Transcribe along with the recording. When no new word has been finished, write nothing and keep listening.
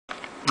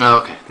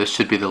Okay, this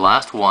should be the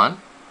last one.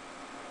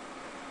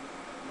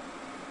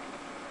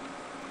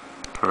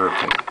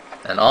 Perfect.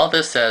 And all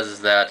this says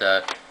is that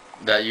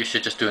that you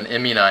should just do an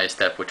immunize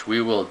step, which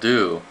we will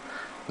do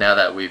now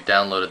that we've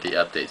downloaded the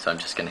update. So I'm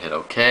just going to hit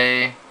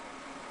OK.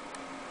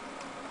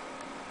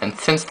 And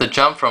since the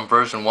jump from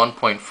version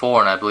 1.4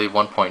 and I believe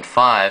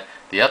 1.5,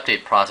 the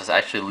update process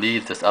actually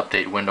leaves this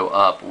update window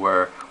up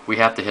where we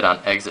have to hit on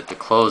exit to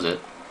close it.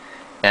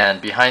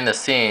 And behind the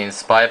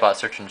scenes, Spybot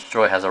Search and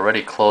Destroy has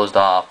already closed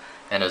off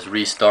and is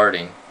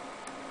restarting.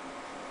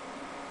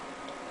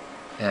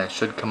 And it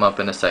should come up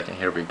in a second.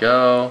 Here we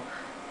go.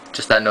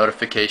 Just that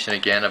notification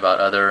again about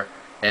other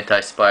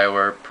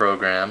anti-spyware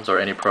programs or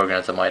any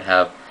programs that might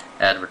have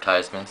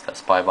advertisements that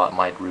Spybot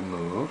might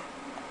remove.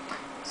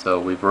 So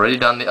we've already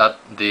done the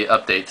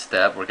update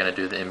step. We're going to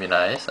do the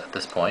immunize at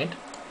this point.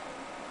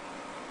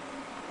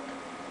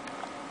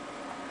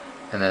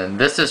 And then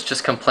this is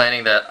just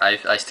complaining that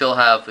I still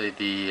have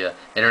the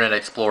Internet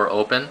Explorer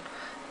open,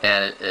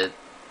 and it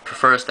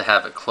prefers to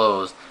have it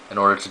closed in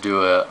order to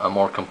do a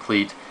more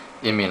complete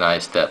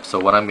immunize step. So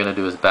what I'm going to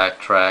do is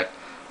backtrack,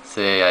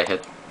 say I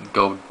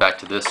go back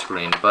to this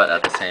screen, but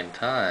at the same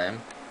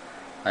time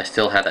I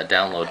still have that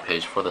download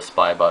page for the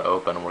Spybot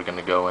open. We're going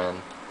to go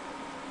in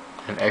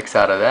and X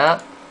out of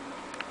that,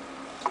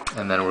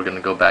 and then we're going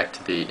to go back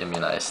to the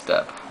immunize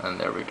step, and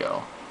there we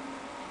go.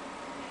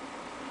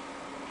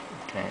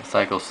 Okay, it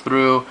cycles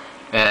through,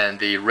 and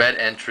the red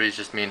entries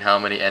just mean how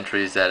many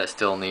entries that it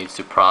still needs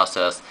to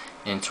process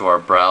into our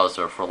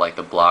browser for like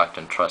the blocked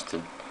and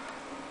trusted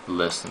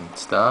lists and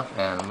stuff.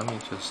 And let me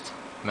just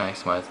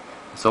maximize.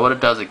 So what it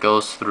does, it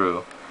goes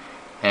through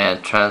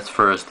and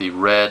transfers the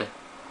red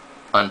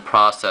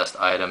unprocessed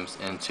items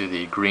into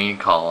the green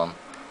column,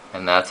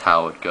 and that's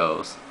how it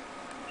goes.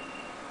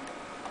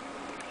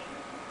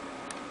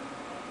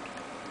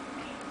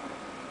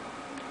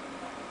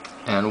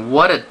 And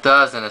what it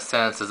does in a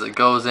sense is it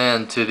goes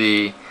into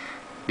the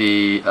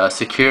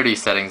security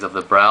settings of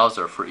the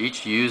browser for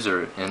each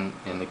user in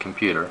the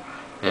computer,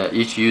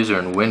 each user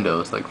in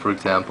Windows. Like for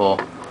example,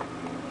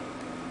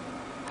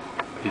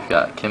 we've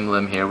got Kim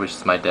Lim here, which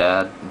is my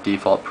dad,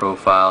 default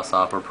profile,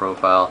 software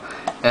profile,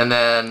 and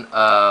then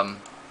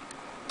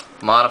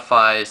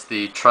modifies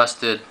the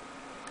trusted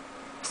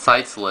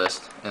sites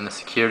list in the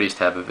securities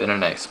tab of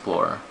Internet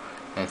Explorer.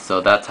 And so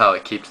that's how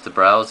it keeps the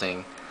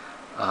browsing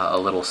a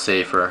little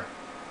safer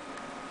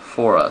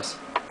for us.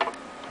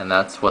 And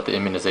that's what the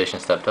immunization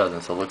step does.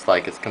 And so it looks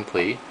like it's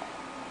complete.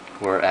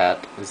 We're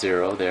at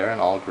 0 there and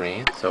all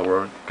green, so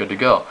we're good to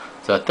go.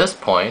 So at this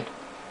point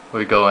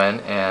we go in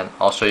and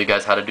I'll show you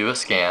guys how to do a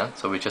scan.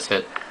 So we just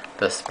hit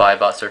the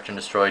Spybot Search and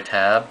Destroy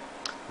tab.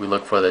 We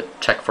look for the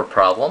check for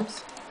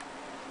problems,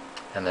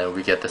 and then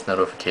we get this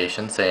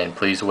notification saying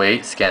please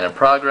wait, scan in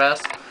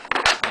progress.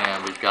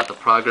 And we've got the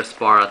progress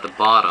bar at the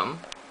bottom,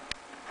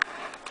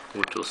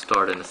 which will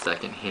start in a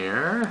second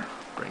here.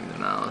 Bring the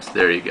mouse,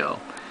 there you go.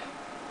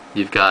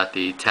 You've got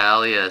the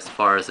tally as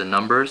far as the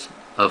numbers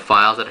of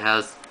files it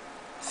has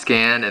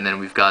scanned, and then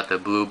we've got the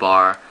blue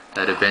bar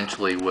that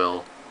eventually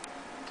will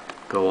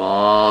go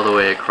all the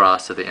way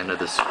across to the end of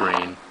the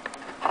screen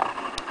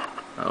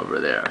over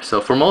there.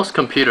 So for most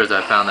computers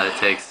I found that it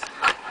takes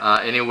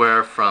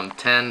anywhere from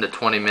 10 to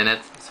 20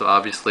 minutes. So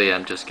obviously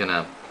I'm just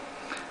gonna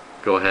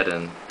go ahead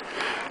and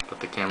put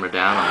the camera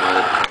down and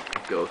let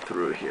it go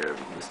through here.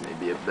 This may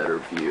be a better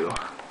view.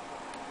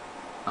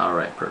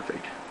 Alright,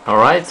 perfect.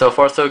 Alright, so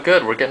far so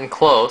good. We're getting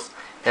close.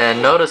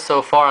 And notice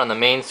so far on the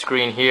main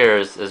screen here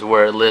is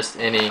where it lists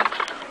any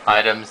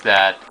items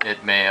that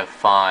it may have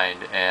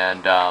found,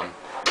 and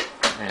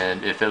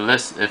if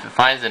it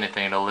finds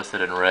anything, it'll list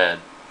it in red.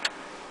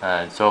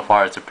 And so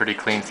far it's a pretty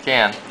clean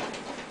scan.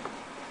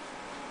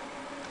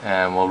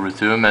 And we'll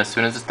resume as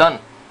soon as it's done.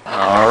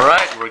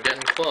 Alright, we're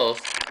getting close.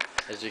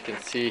 As you can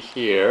see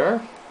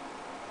here.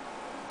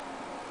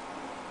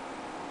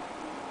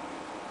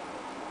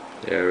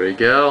 There we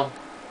go.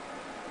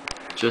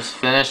 Just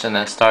finished, and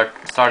then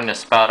starting to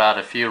spout out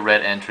a few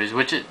red entries,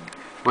 which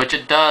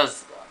it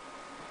does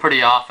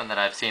pretty often that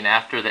I've seen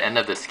after the end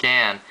of the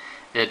scan.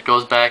 It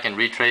goes back and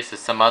retraces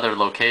some other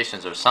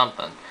locations or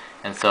something.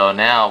 And so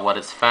now what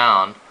it's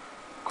found,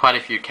 quite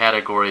a few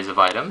categories of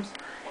items,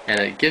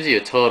 and it gives you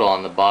a total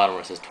on the bottom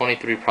where it says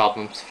 23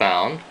 problems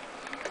found.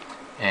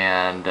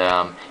 And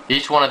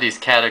each one of these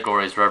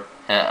categories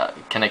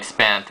can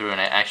expand through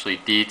and actually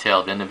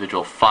detail the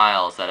individual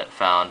files that it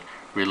found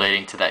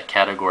relating to that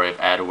category of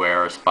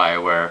adware or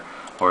spyware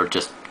or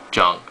just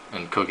junk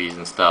and cookies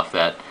and stuff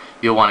that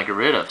you'll want to get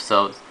rid of.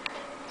 So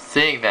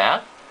seeing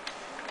that,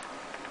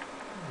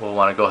 we'll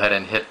want to go ahead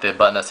and hit the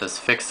button that says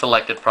fix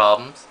selected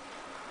problems,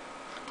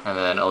 and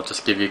then it'll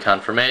just give you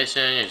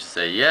confirmation. You just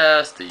say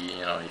yes,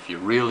 if you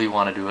really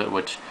want to do it,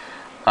 which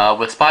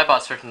with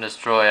Spybot Search and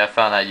Destroy I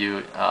found that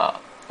you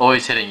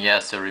always hitting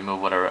yes to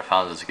remove whatever it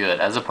found is good,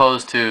 as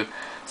opposed to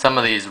some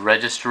of these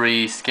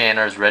registry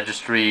scanners,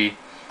 registry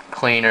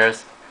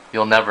cleaners.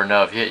 You'll never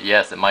know. If you hit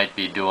yes, it might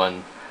be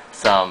doing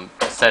some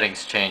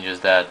settings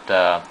changes that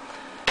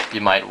you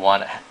might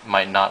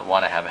not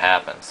want to have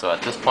happen. So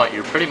at this point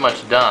you're pretty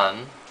much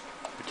done.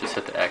 Just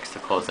hit the X to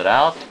close it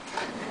out.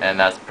 And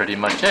that's pretty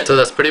much it. So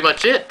that's pretty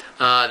much it.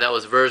 That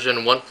was version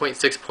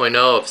 1.6.0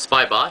 of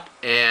Spybot,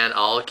 and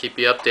I'll keep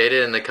you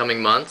updated in the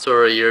coming months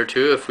or a year or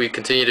two if we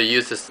continue to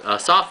use this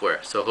software.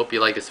 So hope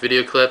you like this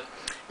video clip,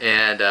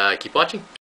 and keep watching.